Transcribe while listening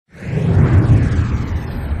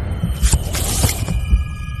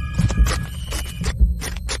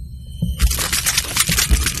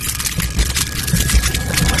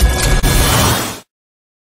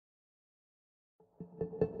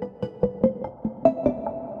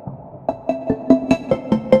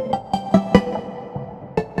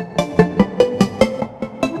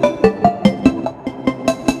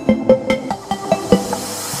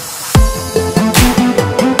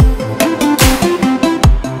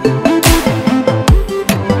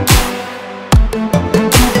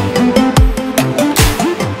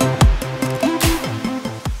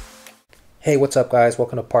Hey, what's up guys?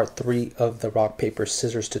 Welcome to part 3 of the rock, paper,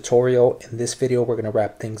 scissors tutorial. In this video, we're going to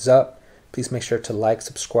wrap things up. Please make sure to like,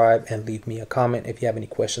 subscribe, and leave me a comment if you have any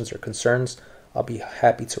questions or concerns. I'll be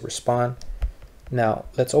happy to respond. Now,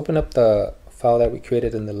 let's open up the file that we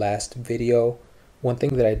created in the last video. One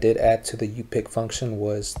thing that I did add to the upick function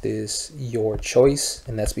was this your choice,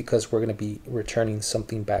 and that's because we're going to be returning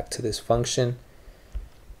something back to this function.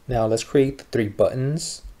 Now, let's create the 3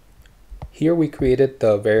 buttons. Here we created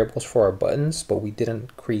the variables for our buttons, but we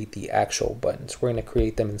didn't create the actual buttons. We're going to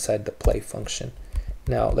create them inside the play function.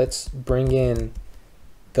 Now let's bring in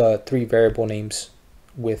the 3 variable names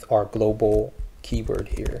with our global keyword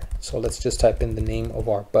here. So let's just type in the name of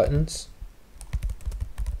our buttons.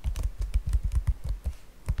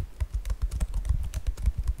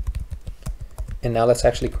 And now let's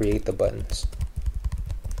actually create the buttons.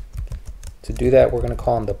 To do that, we're going to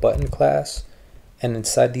call in the button class. And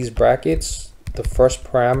inside these brackets, the first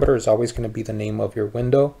parameter is always going to be the name of your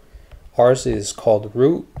window. Ours is called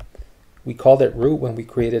root. We called it root when we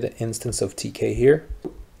created an instance of TK here.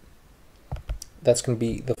 That's going to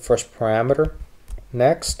be the first parameter.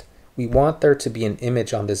 Next, we want there to be an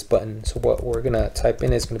image on this button. So what we're going to type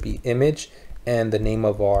in is going to be image and the name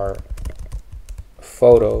of our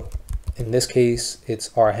photo. In this case,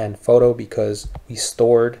 it's our hand photo because we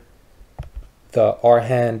stored the our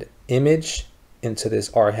hand image into this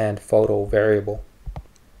rhand photo variable.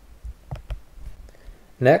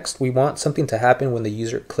 Next, we want something to happen when the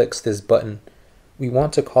user clicks this button. We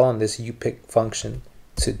want to call on this upick function.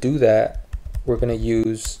 To do that, we're going to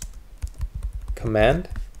use command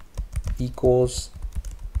equals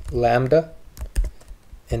lambda,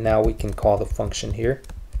 and now we can call the function here.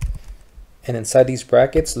 And inside these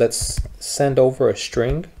brackets, let's send over a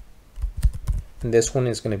string, and this one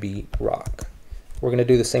is going to be rock. We're going to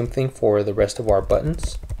do the same thing for the rest of our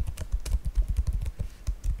buttons.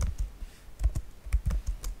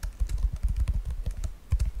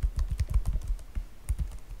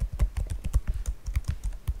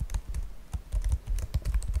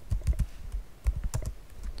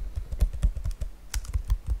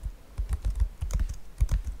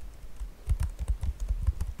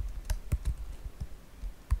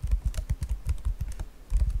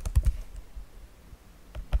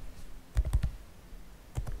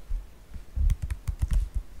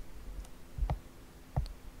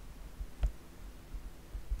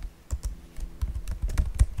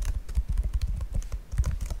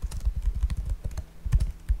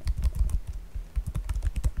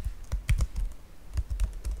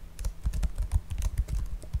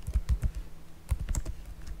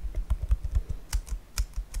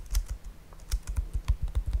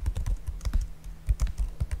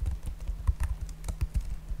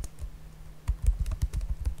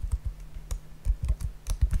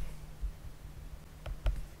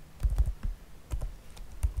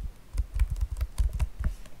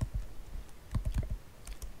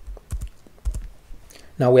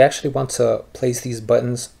 Now we actually want to place these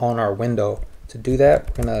buttons on our window. To do that,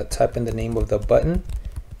 we're going to type in the name of the button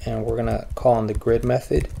and we're going to call on the grid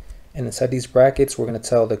method. And inside these brackets, we're going to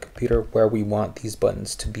tell the computer where we want these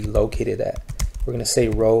buttons to be located at. We're going to say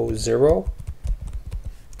row 0,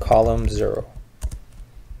 column 0.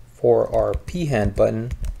 For our P hand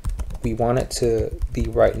button, we want it to be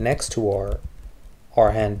right next to our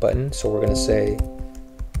R hand button. So we're going to say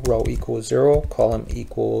row equals 0, column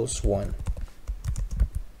equals 1.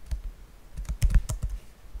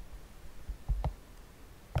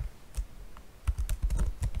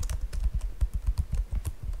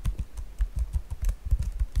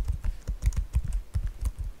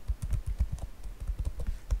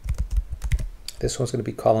 This one's going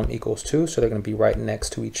to be column equals 2, so they're going to be right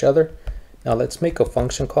next to each other. Now let's make a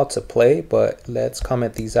function call to play, but let's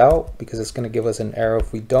comment these out because it's going to give us an error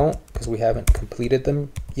if we don't, because we haven't completed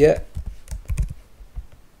them yet.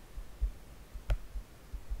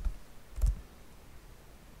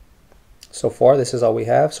 So far, this is all we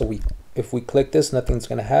have. So if we click this, nothing's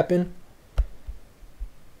going to happen.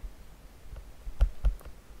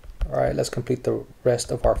 All right, let's complete the rest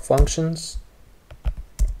of our functions.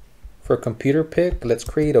 For computer pick, let's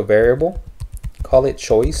create a variable, call it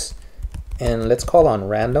choice, and let's call on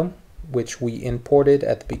random, which we imported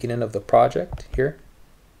at the beginning of the project here.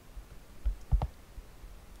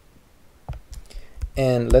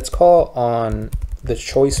 And let's call on the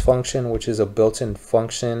choice function, which is a built-in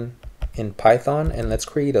function in Python, and let's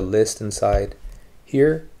create a list inside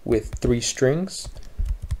here with 3 strings,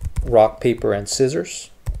 rock, paper, and scissors.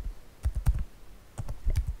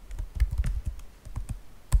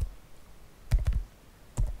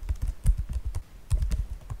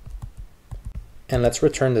 And let's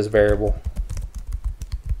return this variable.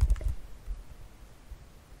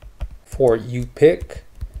 for uPick,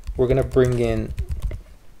 we're going to bring in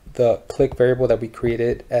the click variable that we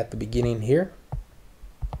created at the beginning here.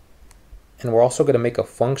 And we're also going to make a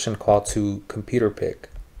function call to computer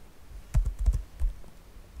pick.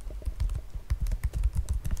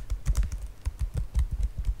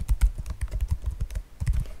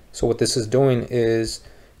 So what this is doing is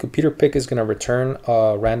computer pick is going to return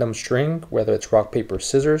a random string, whether it's rock, paper,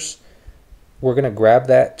 scissors. We're going to grab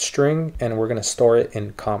that string and we're going to store it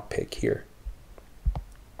in comp pick here.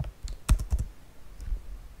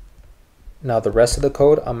 Now the rest of the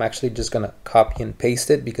code, I'm actually just going to copy and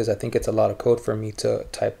paste it because I think it's a lot of code for me to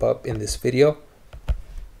type up in this video.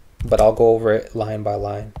 But I'll go over it line by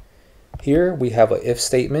line. Here we have a if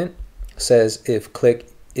statement. It says if click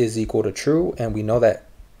is equal to true, and we know that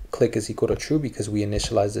click is equal to true because we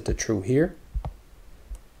initialized it to true here.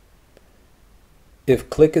 If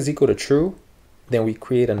click is equal to true, then we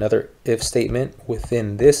create another if statement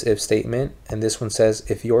within this if statement, and this one says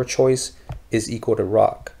if your choice is equal to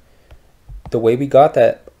rock. The way we got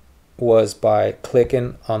that was by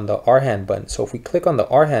clicking on the R hand button. So if we click on the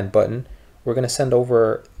R hand button, we're going to send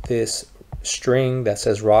over this string that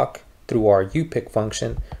says rock through our uPick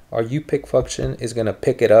function. Our uPick function is going to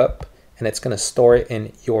pick it up and it's going to store it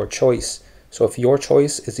in your choice. So if your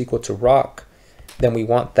choice is equal to rock, then we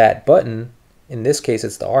want that button, in this case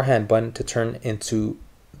it's the R hand button, to turn into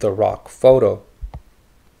the rock photo.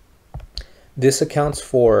 This accounts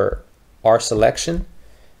for our selection.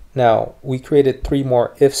 Now we created 3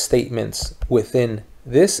 more if statements within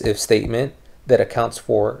this if statement that accounts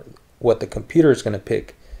for what the computer is going to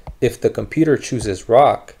pick. If the computer chooses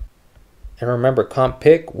rock, and remember comp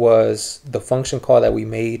pick was the function call that we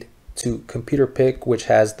made to computer pick, which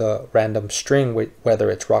has the random string, whether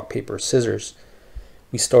it's rock, paper, scissors.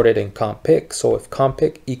 We stored it in comp pick. So if comp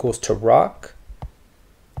pick equals to rock,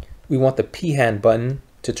 we want the P hand button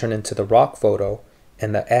to turn into the rock photo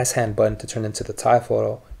and the S hand button to turn into the tie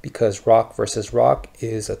photo, because rock versus rock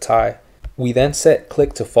is a tie. We then set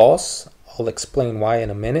click to false. I'll explain why in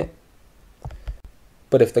a minute.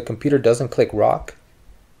 But if the computer doesn't click rock,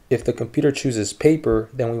 if the computer chooses paper,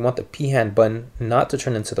 then we want the P hand button not to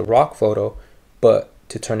turn into the rock photo, but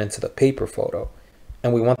to turn into the paper photo.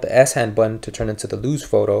 And we want the S hand button to turn into the lose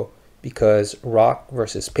photo, because rock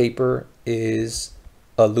versus paper is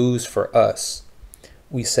a lose for us.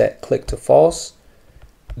 We set click to false.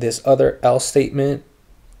 This other else statement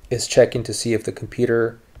is checking to see if the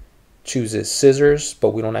computer chooses scissors, but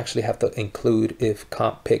we don't actually have to include if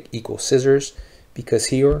comp pick equals scissors, because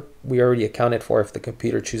here we already accounted for if the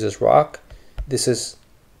computer chooses rock. This is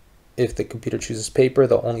if the computer chooses paper,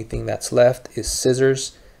 the only thing that's left is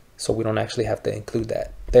scissors, so we don't actually have to include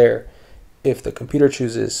that there. If the computer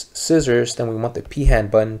chooses scissors, then we want the P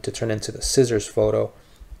hand button to turn into the scissors photo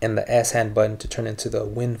and the S hand button to turn into the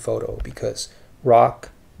win photo, because rock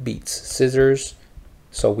beats scissors,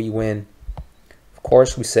 so we win. Of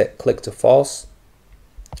course, we set click to false.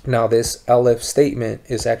 Now this elif statement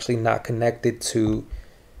is actually not connected to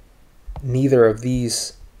neither of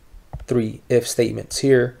these 3 if statements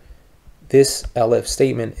here. This elif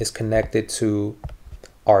statement is connected to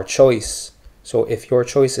our choice. So if your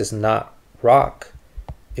choice is not rock,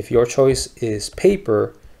 if your choice is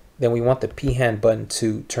paper, then we want the P hand button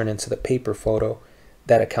to turn into the paper photo.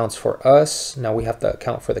 That accounts for us. Now we have to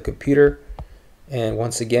account for the computer. And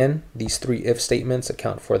once again, these 3 if statements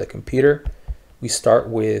account for the computer. We start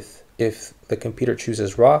with if the computer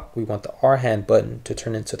chooses rock, we want the R hand button to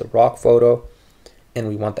turn into the rock photo, and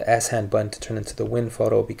we want the S hand button to turn into the win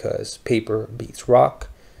photo because paper beats rock.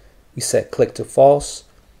 We set click to false.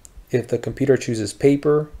 If the computer chooses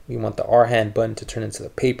paper, we want the R hand button to turn into the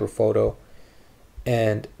paper photo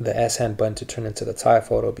and the S hand button to turn into the tie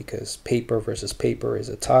photo, because paper versus paper is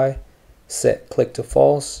a tie. Set click to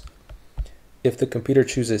false. If the computer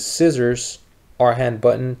chooses scissors, R hand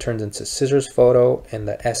button turns into scissors photo and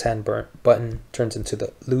the S hand button turns into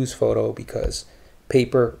the lose photo, because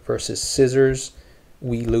paper versus scissors,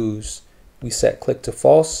 we lose. We set click to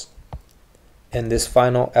false. And this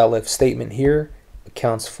final elif statement here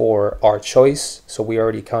accounts for our choice. So we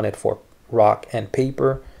already accounted for rock and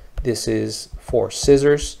paper. This is for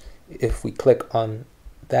scissors. If we click on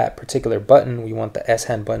that particular button, we want the S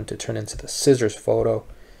hand button to turn into the scissors photo.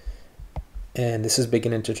 And this is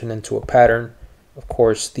beginning to turn into a pattern. Of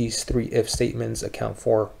course, these 3 if statements account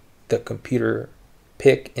for the computer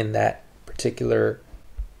pick in that particular.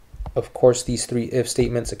 Of course, these 3 if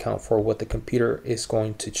statements account for what the computer is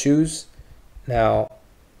going to choose. Now,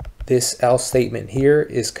 this else statement here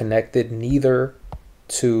is connected neither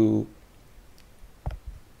to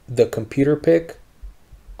the computer pick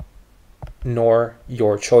nor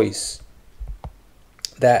your choice.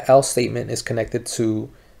 that else statement is connected to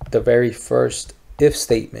the very first if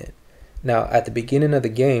statement. Now at the beginning of the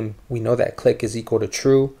game, we know that click is equal to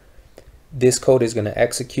true. This code is going to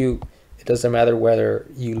execute. It doesn't matter whether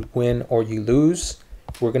you win or you lose.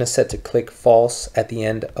 We're going to set to click false at the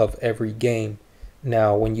end of every game.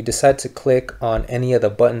 Now when you decide to click on any of the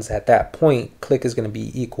buttons at that point, click is going to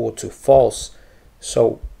be equal to false.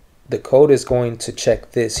 So the code is going to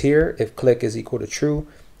check this here. If click is equal to true,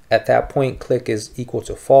 at that point click is equal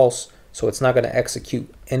to false. So it's not going to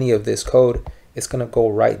execute any of this code. It's going to go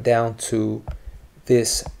right down to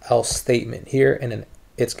this else statement here, and then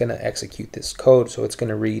it's going to execute this code. So it's going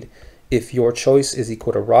to read, if your choice is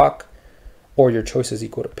equal to rock, or your choice is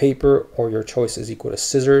equal to paper, or your choice is equal to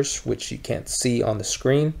scissors, which you can't see on the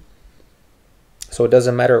screen. So it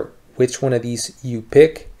doesn't matter which one of these you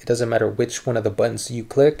pick. It doesn't matter which one of the buttons you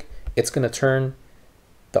click. It's going to turn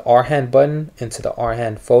the R hand button into the R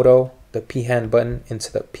hand photo, the P hand button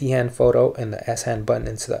into the P hand photo, and the S hand button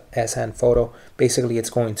into the S hand photo. Basically, it's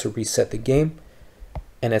going to reset the game,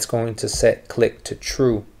 and it's going to set click to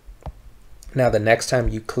true. Now the next time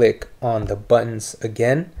you click on the buttons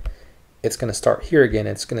again, it's going to start here again.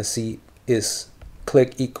 It's going to see, is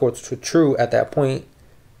click equal to true? At that point,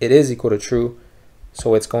 it is equal to true.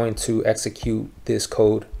 So it's going to execute this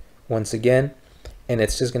code once again, and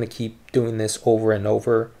it's just going to keep doing this over and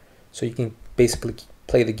over. So you can basically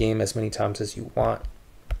play the game as many times as you want.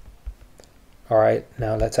 All right,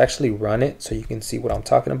 now let's actually run it so you can see what I'm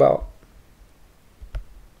talking about.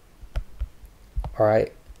 All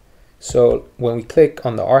right, so when we click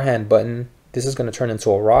on the R hand button, this is going to turn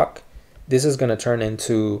into a rock. This is going to turn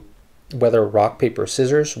into whether rock, paper,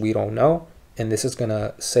 scissors, we don't know. And this is going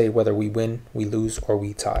to say whether we win, we lose, or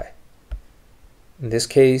we tie. In this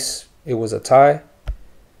case, it was a tie.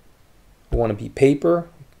 We want to be paper.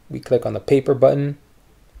 We click on the paper button.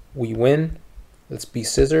 We win. Let's be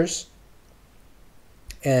scissors.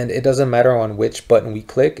 And it doesn't matter on which button we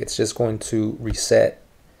click. It's just going to reset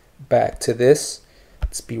back to this.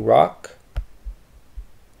 Let's be rock,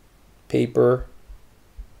 paper,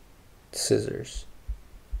 scissors.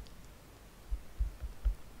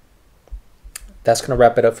 That's going to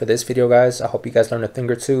wrap it up for this video, guys. I hope you guys learned a thing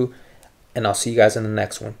or two, and I'll see you guys in the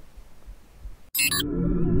next one.